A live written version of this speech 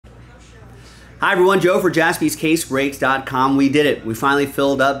Hi everyone, Joe for JaspysCaseBreaks.com. We did it. We finally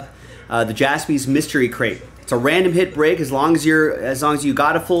filled up the Jaspy's mystery crate. It's a random hit break as long as you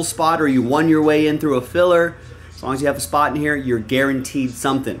got a full spot or you won your way in through a filler. As long as you have a spot in here, you're guaranteed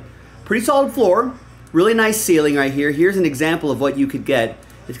something. Pretty solid floor, really nice ceiling right here. Here's an example of what you could get.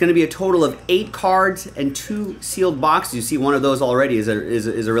 It's going to be a total of 8 cards and 2 sealed boxes. You see one of those already is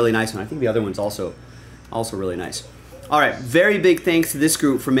a really nice one. I think the other one's also really nice. All right, very big thanks to this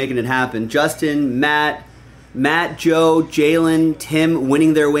group for making it happen. Justin, Matt, Joe, Jalen, Tim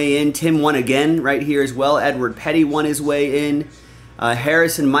winning their way in. Tim won again right here as well. Edward Petty won his way in.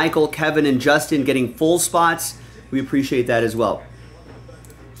 Harrison, Michael, Kevin, and Justin getting full spots. We appreciate that as well.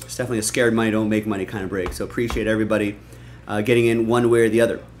 It's definitely a scared money, don't make money kind of break. So appreciate everybody getting in one way or the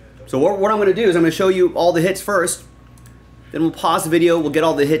other. So what I'm going to do is I'm going to show you all the hits first. Then we'll pause the video. We'll get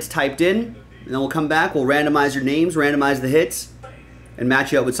all the hits typed in. And then we'll come back, we'll randomize your names, randomize the hits, and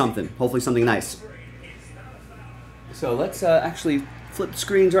match you up with something. Hopefully something nice. So let's actually flip the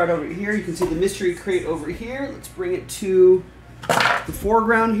screens right over here. You can see the mystery crate over here. Let's bring it to the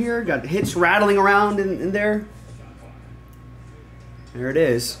foreground here. Got hits rattling around in there. There it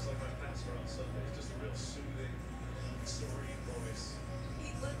is.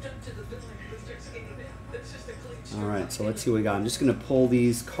 All right, so let's see what we got. I'm just going to pull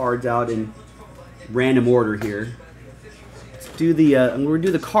these cards out in random order here. Let's do the I'm going to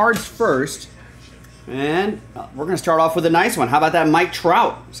do the cards first, and we're going to start off with a nice one. How about that Mike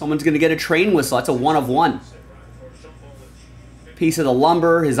Trout? Someone's going to get a train whistle. That's a 1 of 1. Piece of the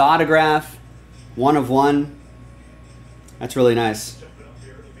lumber, his autograph, 1 of 1. That's really nice.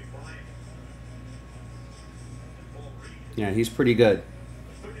 Yeah, he's pretty good.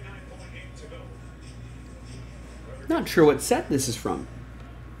 Not sure what set this is from.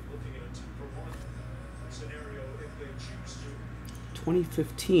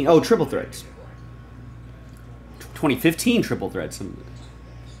 2015. Oh, triple threads. 2015 triple threads. Some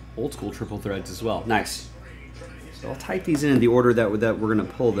old school triple threads as well. Nice. So I'll type these in the order that we're going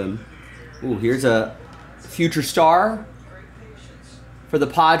to pull them. Ooh, here's a future star for the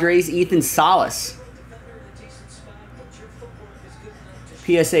Padres, Ethan Salas.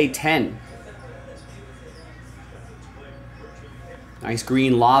 PSA 10. Nice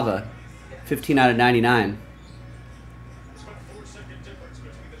green lava. 15 out of 99.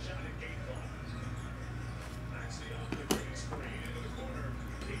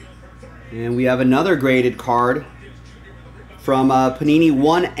 And we have another graded card from Panini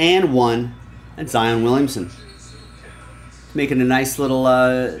 1 and 1. That's Zion Williamson. Making a nice little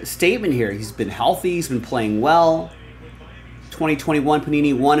statement here. He's been healthy. He's been playing well. 2021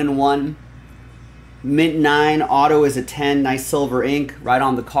 Panini 1 and 1. Mint 9. Auto is a 10. Nice silver ink right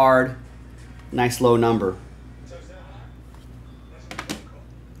on the card. Nice low number.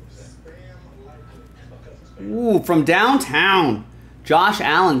 Ooh, from downtown. Josh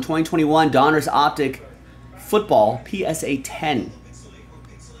Allen, 2021 Donruss Optic Football, PSA 10.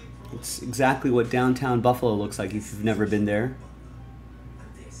 It's exactly what downtown Buffalo looks like if you've never been there.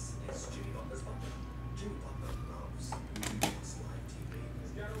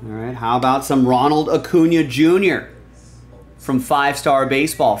 All right, how about some Ronald Acuna Jr. from 5-Star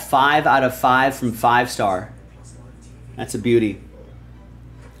Baseball. 5 out of 5 from 5-Star. That's a beauty.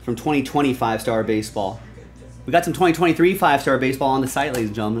 From 2020 5-Star Baseball. We got some 2023 5-Star Baseball on the site, ladies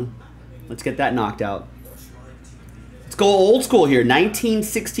and gentlemen. Let's get that knocked out. Let's go old school here.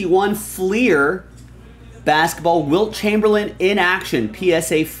 1961 Fleer basketball. Wilt Chamberlain in action.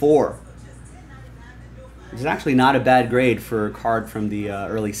 PSA 4. This is actually not a bad grade for a card from the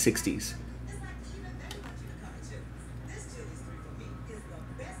early 60s.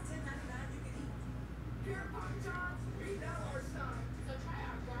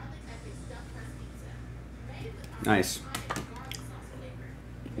 Nice.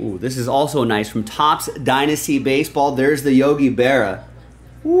 Ooh, this is also nice from Topps Dynasty Baseball. There's the Yogi Berra.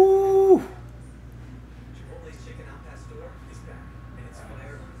 Woo!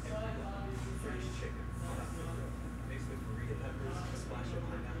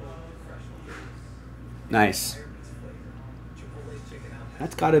 Nice.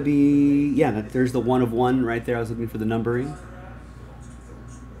 That's got to be, yeah, there's the 1 of 1 right there. I was looking for the numbering.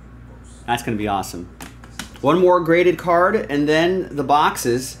 That's going to be awesome. One more graded card, and then the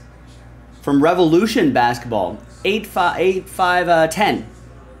boxes from Revolution Basketball. 8-5-10.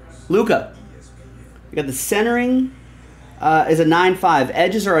 Luka. You got the centering is a 9-5.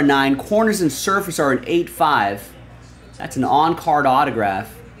 Edges are a 9. Corners and surface are an 8-5. That's an on-card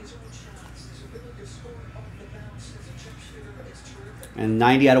autograph. And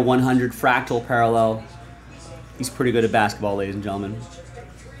 90 out of 100 fractal parallel. He's pretty good at basketball, ladies and gentlemen.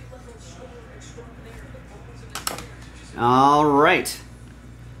 All right.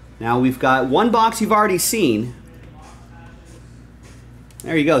 Now we've got one box you've already seen.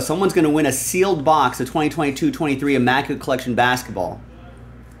 There you go. Someone's going to win a sealed box of 2022-23 Immaculate Collection basketball.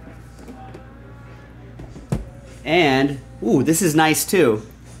 And, ooh, this is nice too.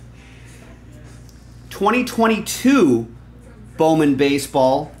 2022 Bowman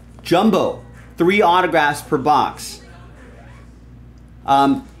Baseball Jumbo. 3 autographs per box.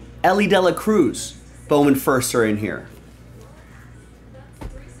 Ellie De La Cruz Bowman firsts are in here.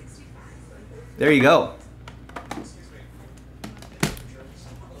 There you go.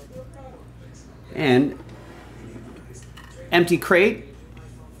 And empty crate.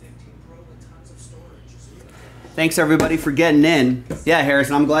 Thanks everybody for getting in. Yeah,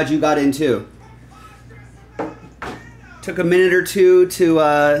 Harrison, I'm glad you got in too. Took a minute or two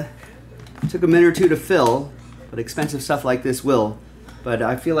to fill, but expensive stuff like this will. But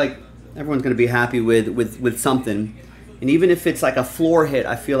I feel like everyone's going to be happy with something. And even if it's like a floor hit,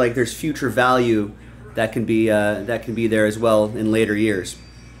 I feel like there's future value that can be there as well in later years.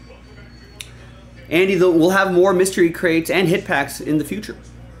 Andy, we'll have more mystery crates and hit packs in the future,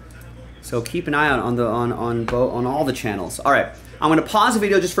 so keep an eye out on all the channels. All right, I'm going to pause the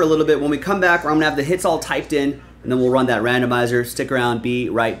video just for a little bit. When we come back, I'm going to have the hits all typed in, and then we'll run that randomizer. Stick around. Be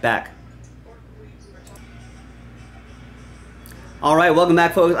right back. All right, welcome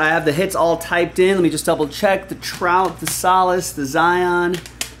back, folks. I have the hits all typed in. Let me just double check. The Trout, the Salas, the Zion,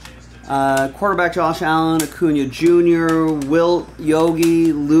 quarterback Josh Allen, Acuna Jr., Wilt,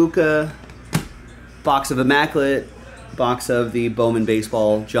 Yogi, Luka, box of Immaculate, box of the Bowman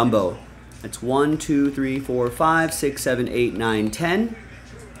Baseball Jumbo. That's 1, 2, 3, 4, 5, 6, 7, 8, 9, 10.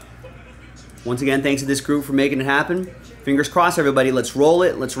 Once again, thanks to this group for making it happen. Fingers crossed, everybody. Let's roll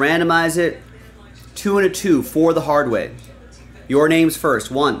it. Let's randomize it. 2 and a 2 for the hard way. Your names first.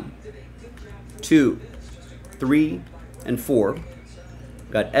 1, 2, 3, and 4.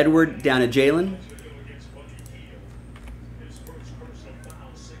 Got Edward down to Jalen.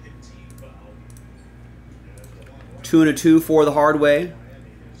 Two and a 2 for the hard way.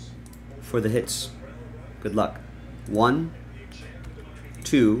 For the hits, good luck. 1,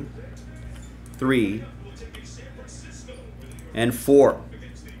 2, 3, and 4.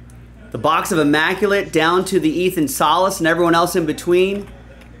 The box of Immaculate down to the Ethan Salas and everyone else in between.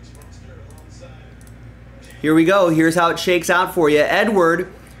 Here we go. Here's how it shakes out for you.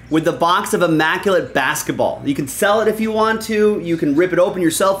 Edward with the box of Immaculate basketball. You can sell it if you want to. You can rip it open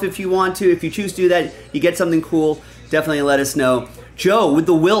yourself if you want to. If you choose to do that, you get something cool. Definitely let us know. Joe with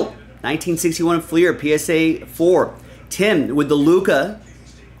the Wilt 1961 Fleer PSA 4. Tim with the Luka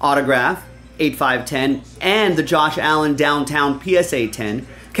autograph 8510 and the Josh Allen Downtown PSA 10.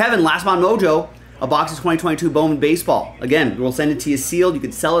 Kevin, Last Mon Mojo, a box of 2022 Bowman Baseball. Again, we'll send it to you sealed. You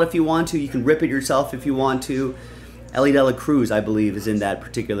can sell it if you want to. You can rip it yourself if you want to. Ellie De La Cruz, I believe, is in that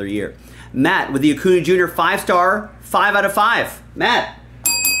particular year. Matt with the Acuna Jr. 5-star, 5 out of 5. Matt,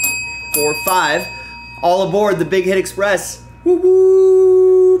 4-5. All aboard the Big Hit Express. Woo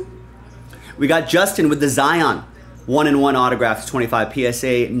woo. We got Justin with the Zion 1-in-1 autographs, 25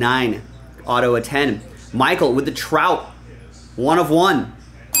 PSA 9, auto a 10. Michael with the Trout 1 of 1.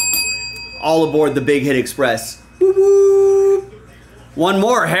 All aboard the Big Hit Express. Woo woo. One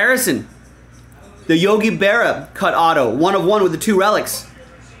more, Harrison. The Yogi Berra cut auto 1 of 1 with the 2 relics.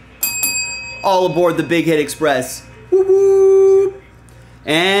 All aboard the Big Hit Express. Woo woo.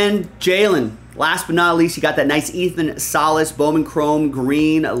 And Jalen. Last but not least, you got that nice Ethan Salas Bowman Chrome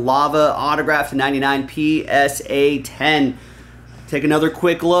Green Lava autograph to 99 PSA 10. Take another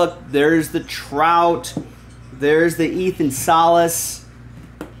quick look. There's the Trout. There's the Ethan Salas.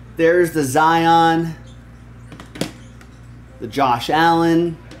 There's the Zion. The Josh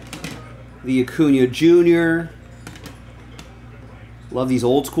Allen. The Acuna Jr. Love these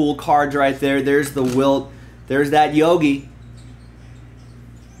old school cards right there. There's the Wilt. There's that Yogi.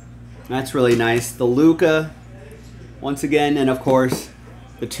 That's really nice. The Luka, once again, and of course,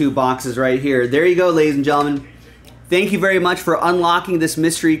 the 2 boxes right here. There you go, ladies and gentlemen. Thank you very much for unlocking this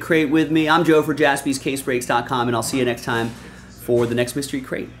mystery crate with me. I'm Joe for JaspysCaseBreaks.com, and I'll see you next time for the next mystery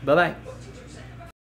crate. Bye-bye.